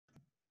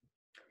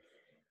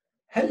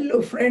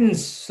Hello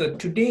friends. So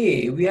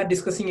today we are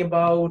discussing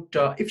about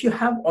if you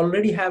have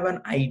already have an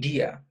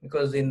idea,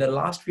 because in the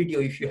last video,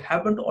 if you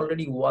haven't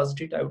already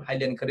watched it, I would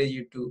highly encourage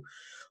you to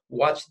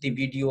watch the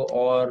video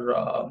or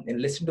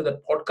and listen to the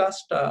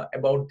podcast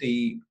about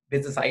the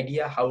business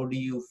idea. How do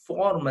you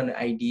form an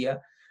idea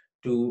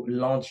to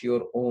launch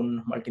your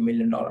own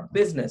multi-million dollar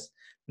business?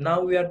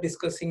 Now we are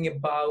discussing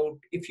about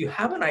if you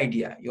have an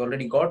idea, you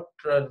already got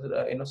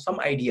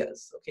some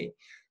ideas, okay,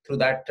 through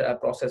that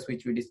process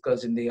which we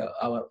discussed in the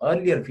our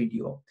earlier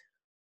video.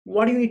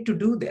 What do you need to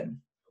do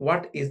then?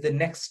 What is the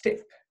next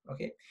step?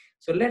 Okay,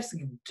 so let's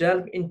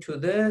delve into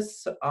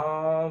this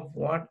of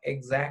what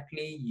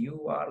exactly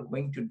you are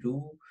going to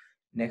do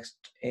next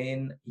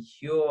in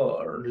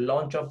your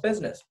launch of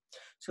business.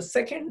 So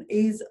second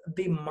is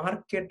the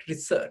market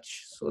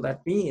research. So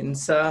that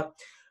means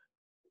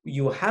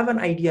you have an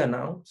idea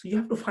now, so you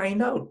have to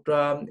find out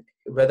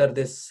whether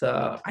this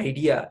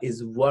idea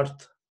is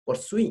worth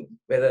pursuing,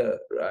 whether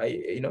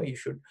you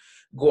should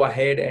go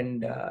ahead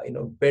and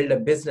build a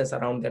business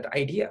around that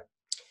idea.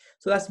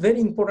 So that's very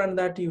important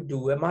that you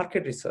do a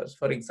market research.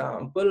 For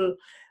example,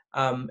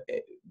 um, eh,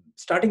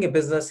 starting a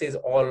business is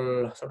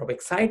all sort of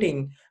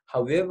exciting.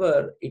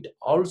 However, it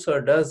also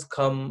does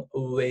come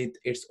with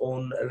its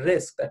own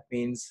risk. That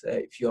means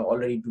if you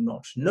already do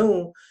not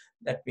know,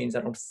 that means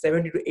around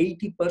 70 to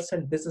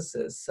 80%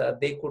 businesses,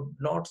 they could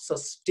not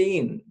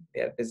sustain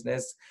their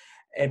business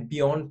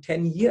beyond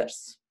 10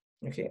 years,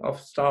 okay, of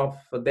staff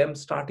for them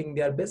starting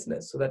their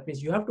business. So that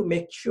means you have to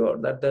make sure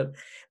that the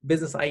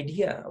business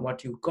idea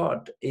what you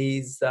got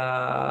is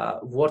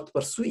worth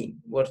pursuing,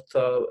 worth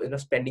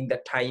spending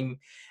that time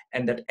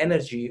and that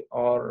energy,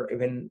 or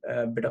even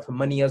a bit of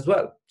money as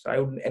well. So I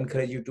would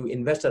encourage you to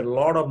invest a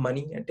lot of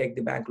money and take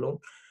the bank loan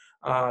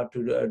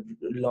to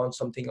launch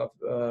something of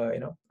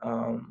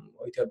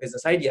with your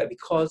business idea,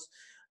 because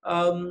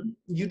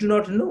you do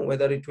not know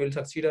whether it will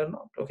succeed or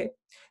not. Okay,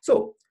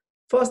 so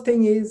first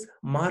thing is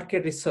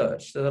market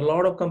research. There's a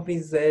lot of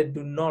companies that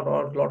do not,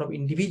 or a lot of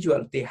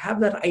individuals, they have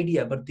that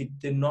idea, but they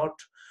do not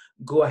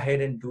go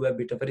ahead and do a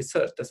bit of a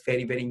research. That's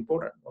very, very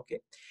important. Okay.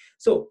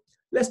 So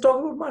let's talk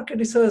about market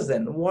research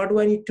then. What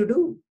do I need to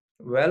do?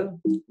 Well,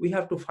 we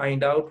have to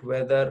find out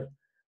whether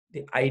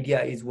the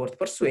idea is worth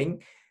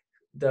pursuing,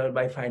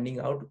 by finding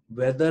out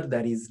whether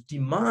there is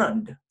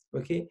demand.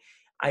 Okay.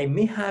 I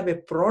may have a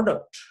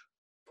product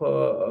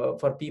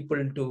for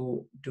people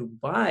to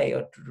buy,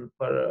 or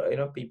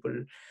for people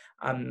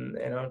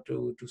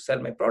to sell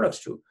my products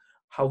to.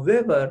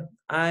 However,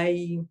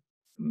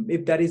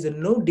 if there is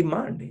no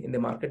demand in the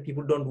market,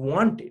 people don't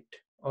want it,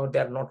 or they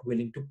are not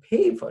willing to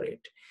pay for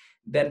it,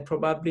 then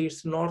probably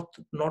it's not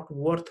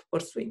worth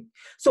pursuing.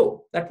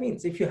 So that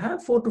means if you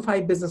have 4 to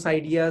 5 business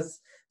ideas,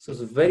 so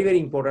it's very, very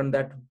important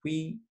that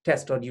we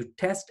test, or you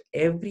test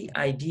every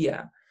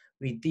idea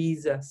with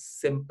these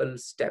simple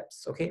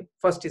steps. Okay,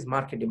 first is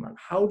market demand.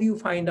 How do you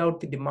find out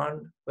the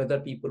demand, whether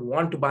people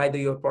want to buy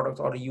your products,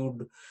 or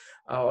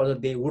or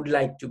they would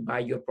like to buy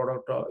your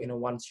product, or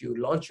once you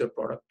launch your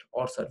product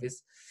or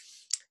service,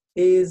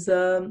 is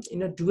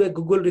do a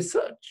Google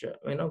research,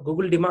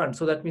 Google demand.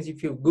 So that means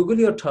if you Google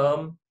your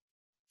term,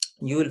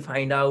 you will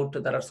find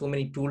out there are so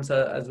many tools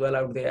as well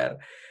out there,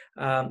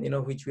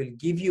 which will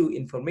give you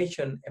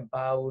information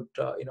about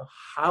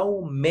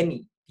how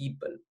many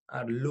people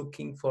are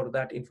looking for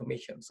that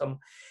information. Some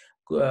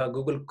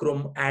Google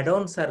Chrome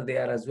add-ons are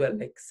there as well,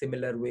 like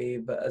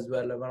SimilarWeb as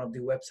well, one of the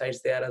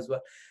websites there as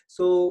well.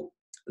 So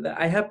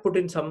I have put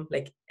in some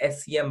like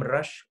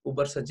SEMrush,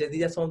 Ubersuggest.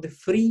 These are some of the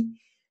free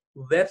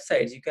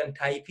websites you can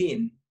type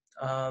in.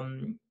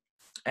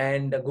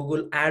 And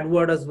Google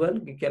AdWord as well.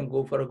 You can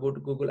go for a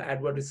good Google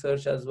AdWord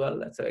research as well.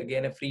 That's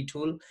again a free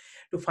tool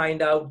to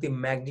find out the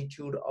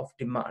magnitude of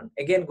demand.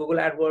 Again, Google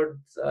AdWords,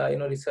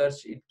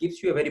 research, it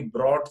gives you a very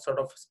broad sort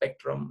of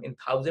spectrum in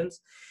thousands.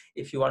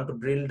 If you want to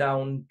drill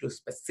down to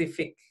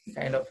specific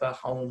kind of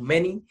how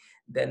many,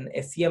 then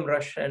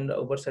SEMrush and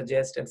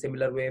Ubersuggest and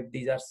SimilarWeb,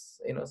 these are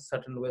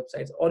certain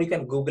websites, or you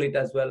can Google it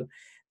as well,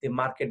 the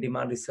market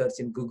demand research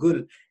in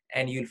Google,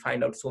 and you'll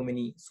find out so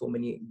many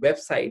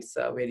websites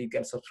where you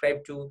can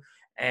subscribe to,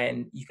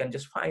 and you can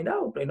just find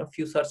out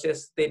few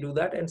searches they do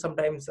that. And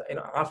sometimes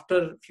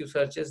after few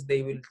searches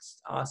they will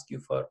ask you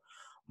for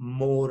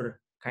more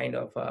kind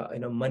of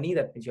money.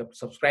 That means you have to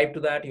subscribe to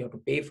that, you have to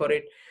pay for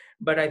it.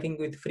 But I think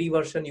with free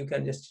version you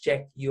can just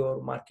check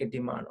your market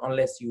demand,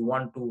 unless you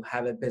want to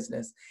have a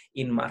business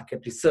in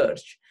market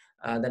research.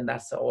 Then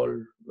that's all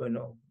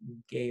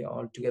okay,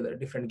 altogether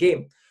different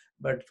game.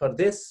 But for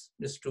this,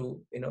 just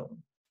to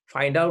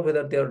find out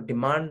whether their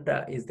demand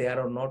is there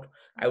or not,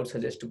 I would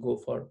suggest to go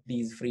for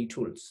these free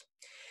tools.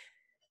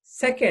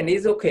 Second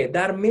is, okay,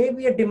 there may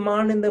be a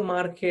demand in the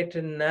market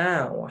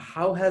now.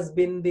 How has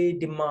been the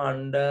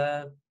demand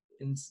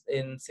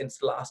in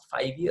since last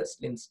 5 years,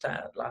 since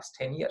last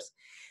 10 years?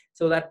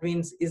 So that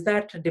means, is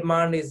that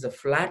demand is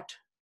flat,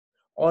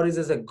 or is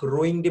this a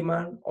growing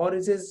demand, or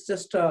is this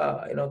just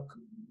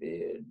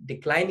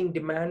declining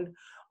demand,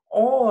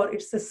 or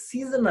it's a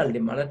seasonal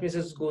demand? That means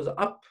it goes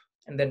up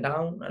and then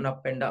down and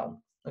up and down.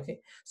 Okay,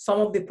 some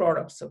of the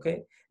products,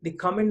 okay, they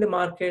come in the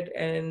market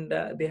and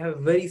they have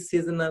very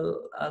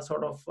seasonal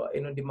sort of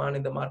demand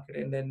in the market,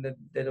 and then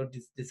they don't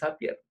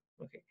disappear.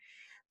 Okay,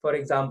 for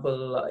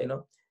example,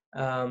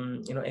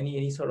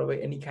 any sort of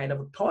any kind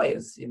of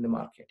toys in the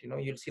market,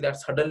 you'll see that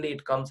suddenly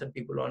it comes and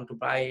people want to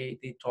buy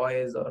the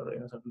toys or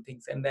certain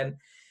things, and then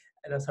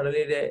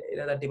suddenly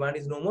the demand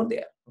is no more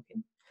there. Okay,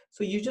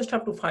 so you just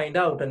have to find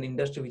out an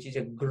industry which is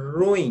a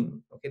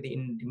growing, okay, the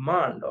in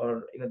demand,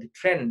 or the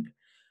trend.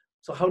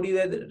 So how do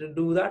you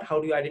do that?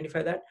 How do you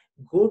identify that?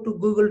 Go to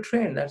Google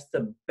Trend. That's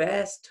the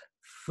best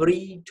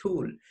free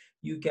tool.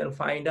 You can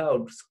find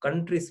out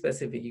country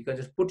specific. You can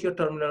just put your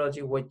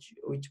terminology, which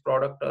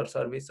product or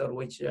service, or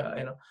which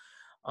the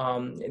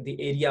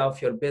area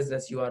of your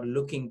business you are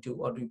looking to,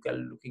 or you are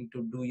looking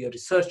to do your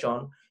research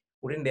on.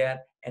 Put in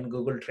there, and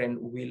Google Trend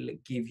will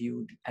give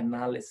you the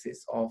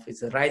analysis of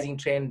it's a rising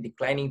trend,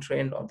 declining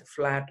trend, or the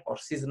flat or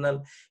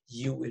seasonal.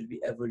 You will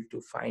be able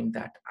to find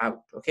that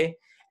out. Okay,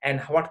 and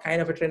what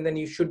kind of a trend then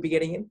you should be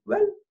getting in?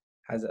 Well,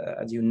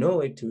 as you know,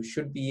 it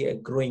should be a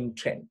growing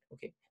trend.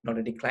 Okay, not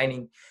a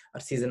declining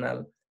or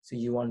seasonal. So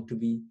you want to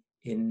be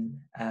in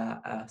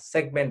a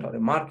segment or a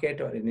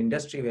market or an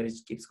industry where it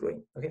keeps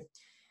growing. Okay,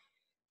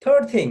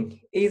 third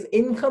thing is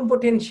income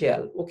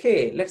potential.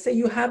 Okay, let's say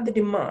you have the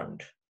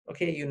demand.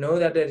 Okay, you know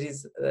that there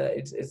is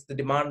it's the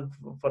demand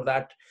for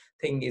that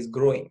thing is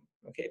growing.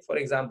 Okay, for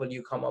example,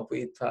 you come up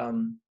with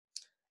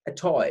a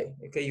toy.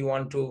 Okay, you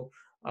want to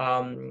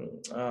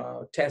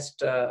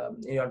test,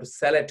 you want to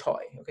sell a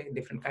toy. Okay,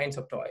 different kinds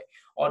of toy,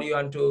 or you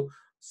want to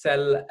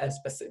sell a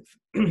specific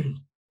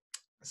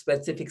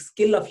specific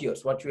skill of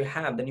yours, what you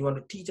have, then you want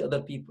to teach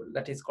other people.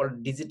 That is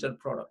called digital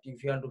product.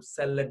 If you want to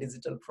sell a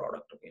digital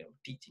product, okay,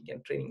 teaching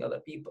and training other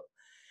people,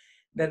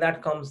 then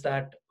that comes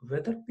that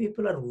whether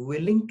people are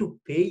willing to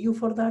pay you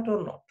for that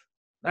or not.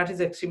 That is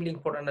extremely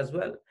important as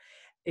well.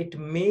 It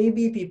may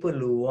be people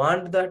who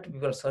want that,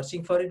 people are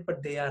searching for it,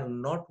 but they are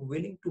not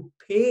willing to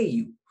pay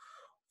you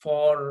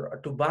for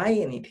to buy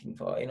anything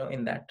for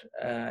in that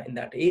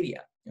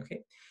area.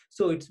 Okay,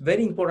 so it's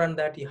very important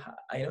that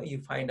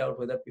you find out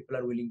whether people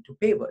are willing to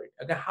pay for it.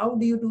 Okay, how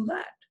do you do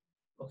that?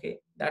 Okay,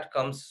 that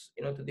comes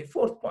to the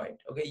fourth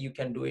point. Okay, you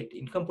can do it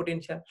income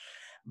potential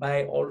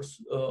by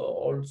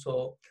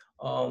also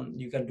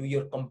you can do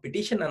your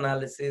competition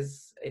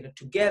analysis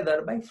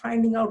together by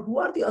finding out who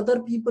are the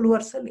other people who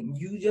are selling.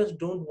 You just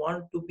don't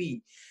want to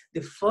be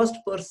the first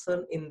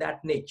person in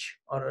that niche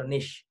or a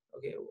niche.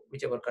 Okay,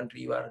 whichever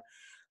country you are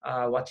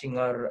watching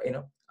or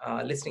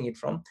listening it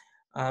from.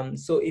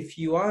 So if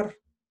you are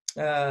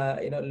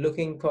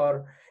looking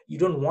for, you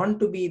don't want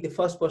to be the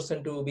first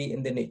person to be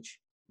in the niche,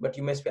 but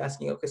you must be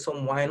asking, okay, so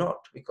why not?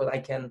 Because I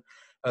can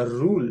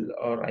rule,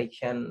 or I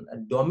can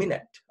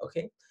dominate.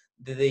 Okay,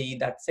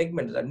 that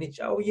segment, that niche.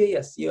 Oh yeah,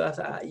 yes, you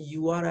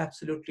are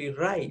absolutely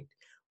right.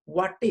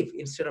 What if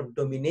instead of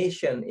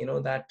domination,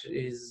 that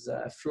is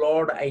a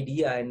flawed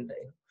idea, and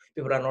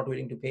people are not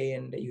willing to pay,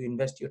 and you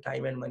invest your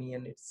time and money,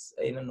 and it's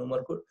no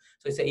more good.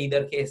 So it's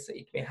either case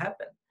it may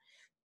happen.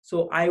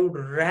 So I would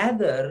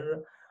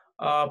rather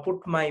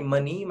put my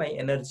money, my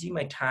energy,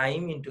 my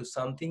time into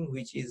something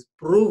which is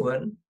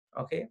proven.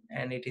 Okay,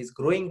 and it is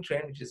growing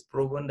trend, it is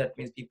proven. That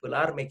means people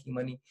are making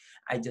money.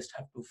 I just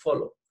have to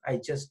follow. I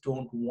just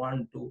don't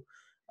want to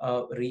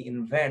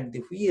reinvent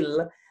the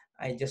wheel.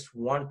 I just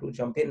want to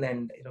jump in,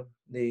 and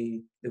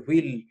the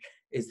wheel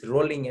is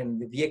rolling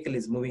and the vehicle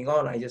is moving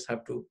on. I just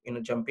have to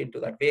jump into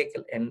that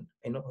vehicle and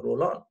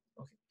roll on.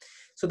 Okay,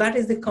 so that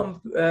is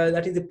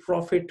the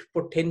profit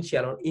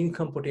potential or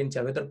income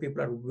potential, whether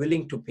people are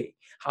willing to pay,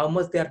 how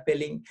much they are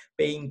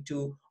paying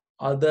to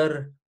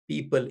other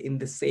people in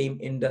the same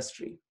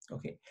industry.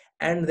 Okay,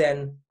 and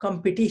then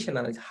competition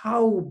analysis.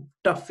 How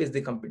tough is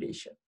the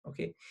competition?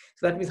 Okay,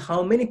 so that means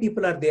how many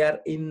people are there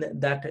in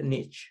that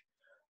niche,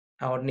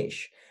 our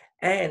niche.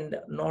 And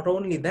not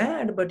only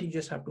that, but you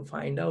just have to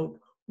find out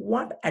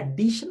what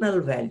additional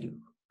value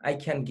I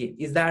can give.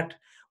 Is that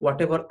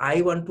whatever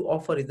I want to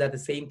offer, is that the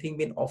same thing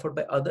being offered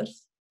by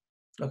others?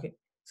 Okay,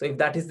 so if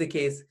that is the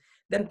case,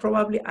 then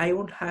probably I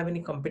won't have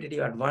any competitive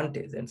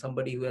advantage. And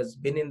somebody who has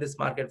been in this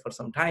market for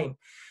some time,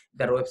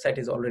 their website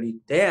is already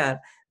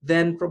there,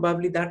 then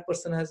probably that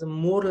person has a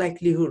more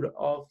likelihood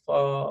of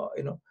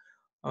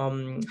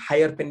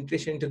higher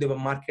penetration into the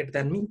market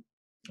than me.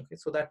 Okay,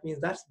 so that means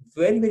that's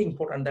very, very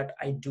important that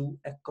I do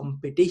a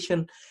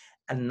competition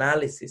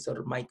analysis,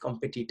 or my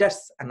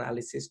competitors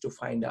analysis, to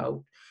find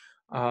out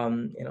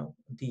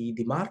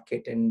the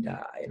market, and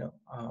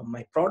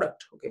my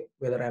product. Okay,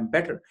 whether I'm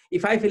better.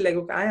 If I feel like,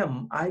 okay,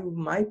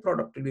 my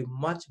product will be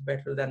much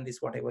better than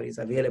this whatever is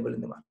available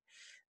in the market,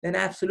 then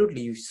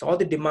absolutely, you saw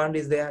the demand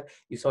is there,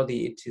 you saw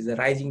it is a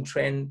rising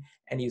trend,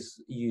 and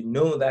you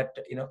know that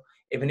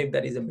even if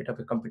there is a bit of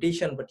a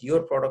competition, but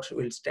your products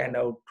will stand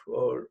out,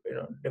 or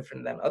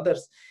different than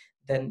others,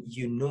 then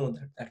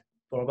that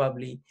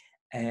probably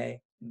a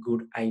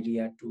good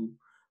idea to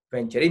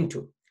venture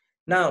into.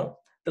 Now,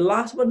 the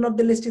last but not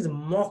the least is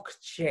mock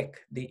check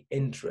the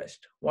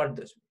interest. What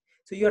does mean?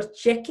 So you are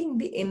checking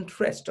the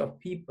interest of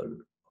people,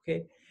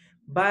 okay,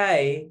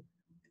 by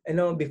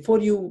before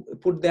you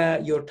put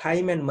your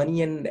time and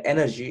money and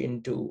energy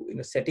into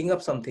setting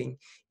up something,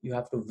 you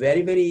have to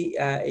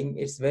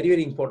it's very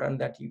very important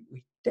that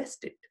we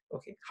test it.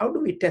 Okay, how do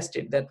we test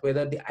it, that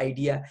whether the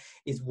idea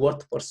is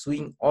worth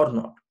pursuing or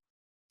not?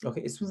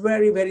 Okay, it's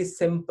very very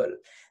simple,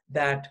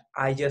 that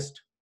I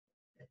just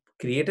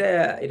create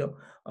a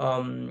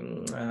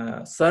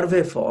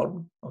survey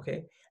form.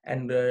 Okay,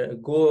 and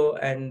go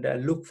and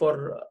look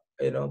for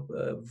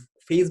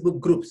Facebook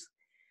groups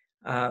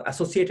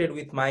associated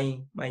with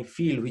my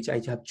field which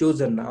I have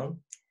chosen now,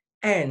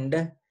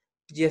 and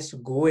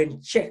just go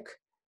and check.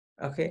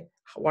 Okay,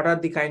 what are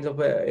the kinds of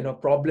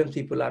problems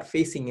people are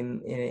facing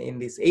in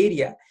this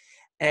area.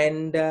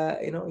 And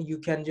you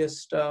can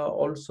just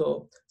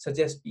also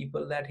suggest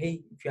people that,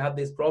 hey, if you have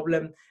this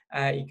problem,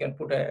 you can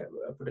put a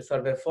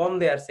survey form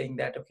there saying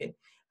that, okay,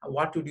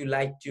 what would you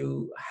like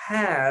to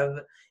have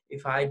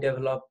if I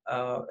develop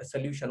a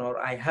solution, or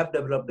I have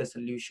developed a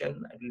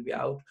solution, it will be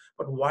out,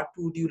 but what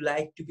would you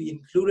like to be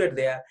included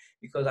there,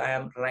 because I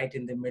am right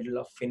in the middle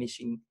of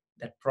finishing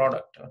that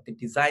product or the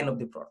design of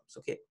the products.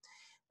 Okay,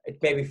 it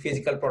may be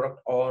physical product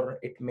or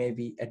it may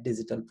be a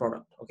digital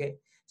product. Okay,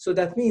 so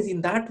that means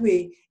in that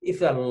way,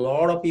 if a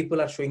lot of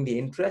people are showing the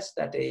interest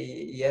that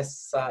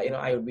yes,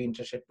 I would be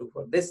interested to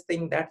for this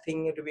thing, that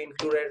thing to be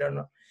included or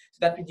not, so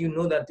that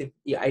that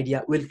the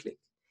idea will click.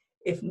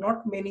 If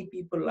not many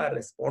people are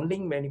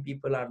responding, many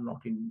people are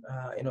not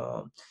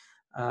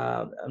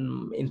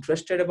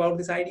interested about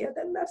this idea,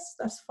 then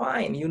that's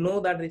fine.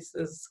 That this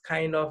is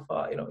kind of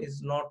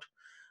is not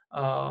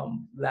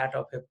that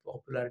of a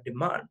popular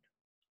demand.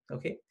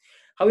 Okay,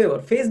 however,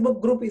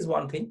 Facebook group is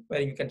one thing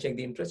where you can check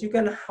the interest. You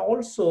can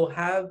also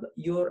have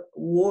your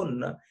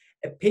own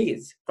a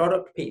page,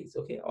 product page.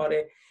 Okay, or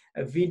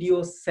a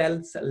video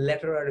sales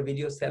letter or a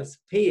video sales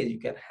page you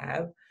can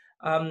have.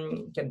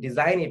 You can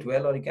design it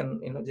well, or you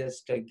can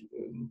just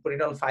put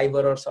it on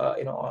Fiverr or so,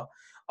 or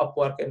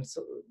Upwork. And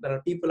so there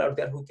are people out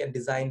there who can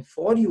design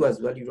for you as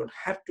well. You don't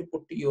have to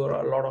put your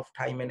a lot of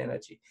time and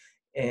energy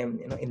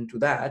into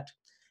that.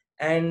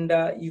 And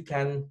you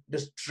can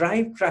just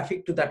drive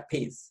traffic to that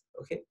page.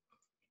 Okay,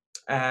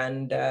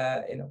 and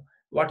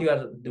what you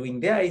are doing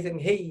there is saying,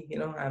 hey,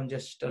 I'm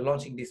just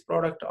launching this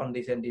product on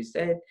this and this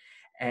day,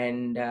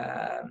 and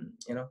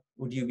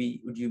would you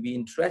be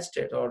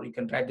interested? Or you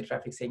can drive the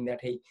traffic saying that,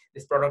 hey,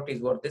 this product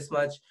is worth this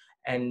much,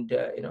 and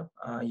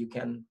you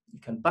can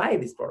buy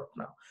this product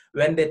now.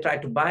 When they try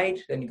to buy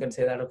it, then you can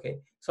say that, okay,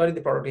 sorry,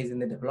 the product is in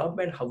the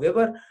development,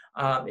 however,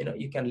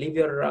 you can leave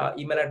your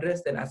email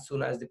address, then as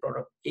soon as the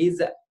product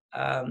is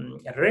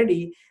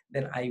ready,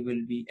 then I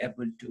will be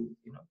able to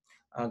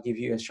give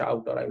you a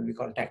shout, or I will be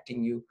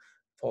contacting you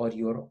for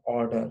your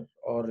order,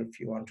 or if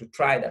you want to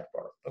try that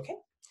product. Okay,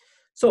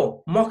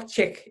 so mock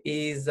check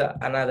is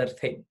another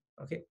thing.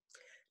 Okay,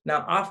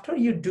 now after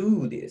you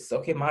do this,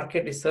 okay,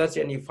 market research,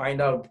 and you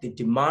find out the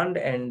demand,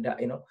 and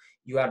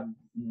you are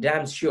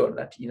damn sure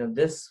that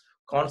this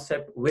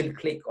concept will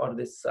click, or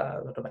this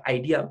sort of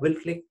idea will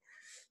click,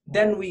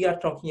 then we are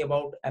talking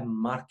about a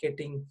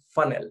marketing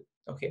funnel.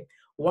 Okay,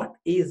 what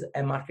is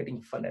a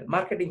marketing funnel?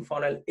 Marketing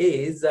funnel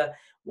is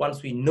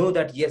once we know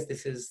that, yes,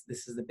 this is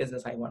the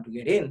business I want to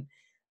get in,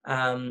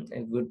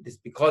 and good, this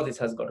because this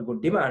has got a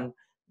good demand,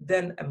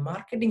 then a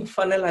marketing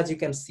funnel, as you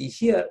can see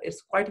here,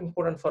 it's quite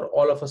important for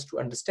all of us to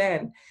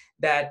understand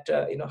that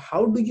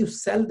how do you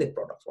sell the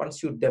products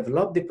once you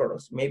develop the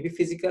products, maybe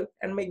physical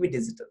and maybe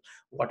digital,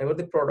 whatever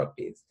the product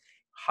is.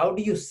 How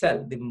do you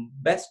sell? The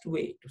best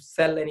way to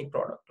sell any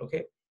product,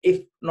 okay,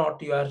 if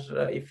not you are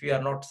if you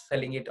are not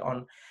selling it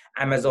on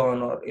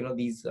Amazon, or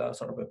these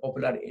sort of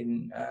popular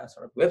in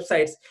sort of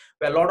websites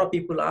where a lot of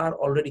people are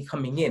already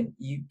coming in.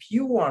 If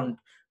you want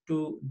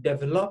to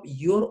develop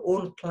your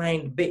own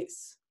client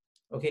base,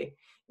 okay,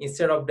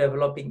 instead of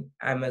developing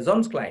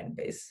Amazon's client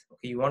base,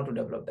 okay, you want to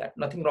develop that.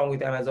 Nothing wrong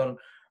with Amazon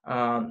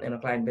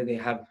client base, they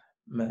have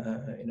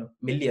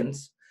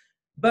millions,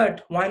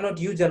 but why not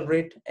you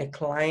generate a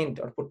client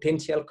or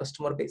potential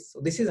customer base? So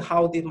this is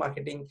how the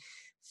marketing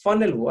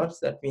funnel works.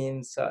 That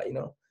means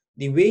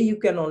the way you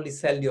can only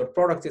sell your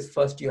products is,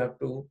 first you have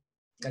to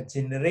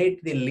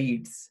generate the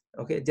leads.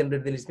 Okay,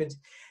 generate the leads means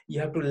you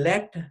have to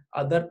let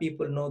other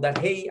people know that,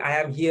 hey, I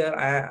am here,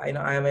 I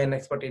am an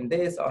expert in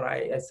this, or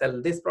I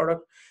sell this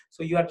product.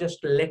 So you are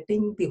just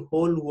letting the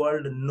whole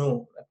world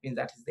know. That means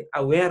that is the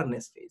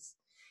awareness phase.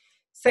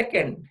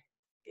 Second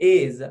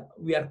is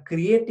we are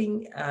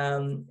creating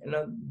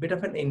bit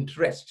of an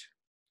interest,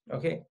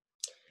 okay,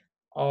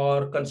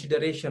 or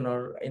consideration,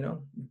 or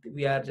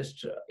we are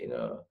just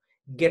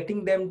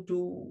getting them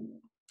to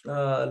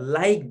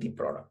like the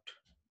product.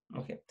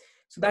 Okay,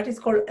 so that is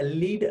called a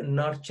lead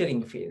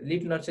nurturing phase.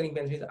 Lead nurturing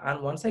phase means,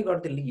 and once I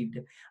got the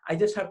lead, I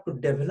just have to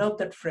develop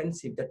that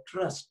friendship, that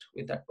trust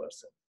with that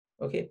person.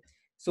 Okay,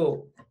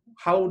 so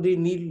how the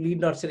lead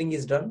nurturing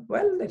is done?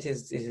 Well, that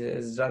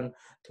is done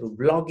through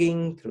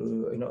blogging,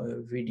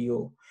 through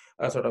video,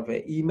 sort of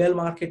a email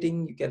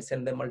marketing. You can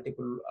send them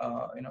multiple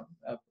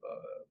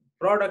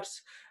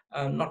products,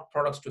 not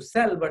products to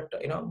sell, but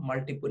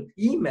multiple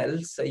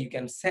emails you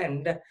can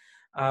send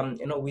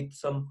with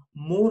some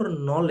more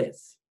knowledge.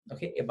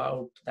 okay,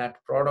 about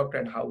that product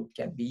and how it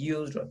can be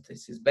used, or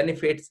this is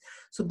benefits.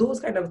 So those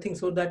kind of things,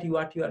 so that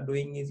what you are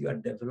doing is you are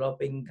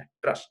developing that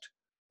trust.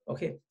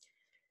 Okay.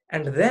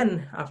 And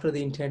then after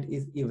the intent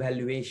is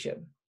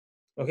evaluation.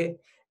 Okay.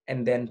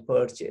 And then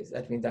purchase.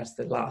 That means that's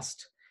the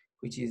last,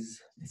 which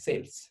is the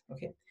sales.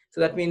 Okay.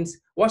 So that means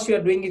what you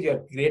are doing is you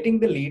are creating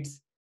the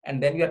leads,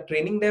 and then you are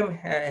training them,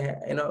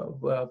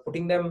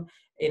 putting them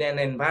in an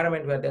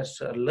environment where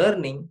they're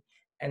learning,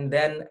 and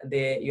then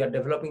you are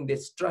developing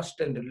this trust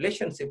and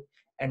relationship.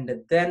 And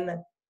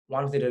then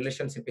once the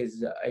relationship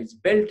is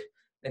built,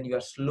 then you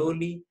are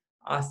slowly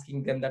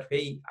asking them that,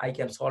 hey, I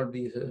can solve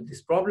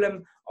this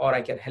problem, or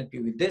I can help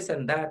you with this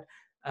and that.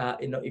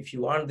 If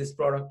you want this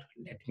product,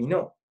 let me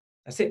know.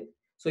 That's it.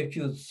 So if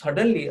you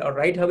suddenly or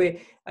right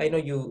away,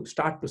 you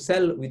start to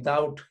sell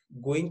without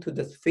going through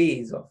this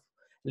phase of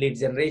lead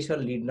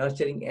generation, lead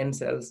nurturing, and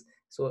sales,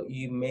 so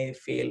you may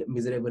fail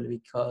miserable,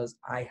 because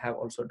I have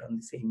also done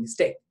the same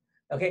mistake.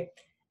 Okay.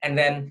 And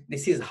then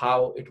this is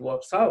how it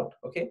works out.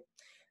 Okay.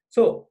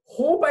 So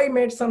hope I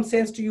made some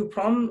sense to you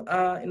from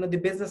the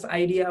business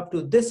idea up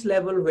to this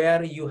level,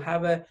 where you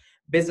have a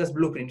business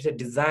blueprint. It's a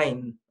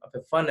design of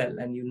a funnel,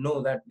 and you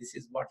know that this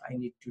is what I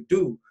need to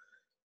do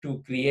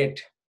to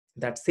create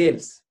that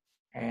sales.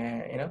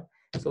 And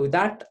so with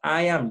that,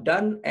 I am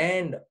done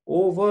and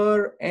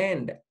over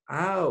and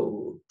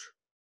out.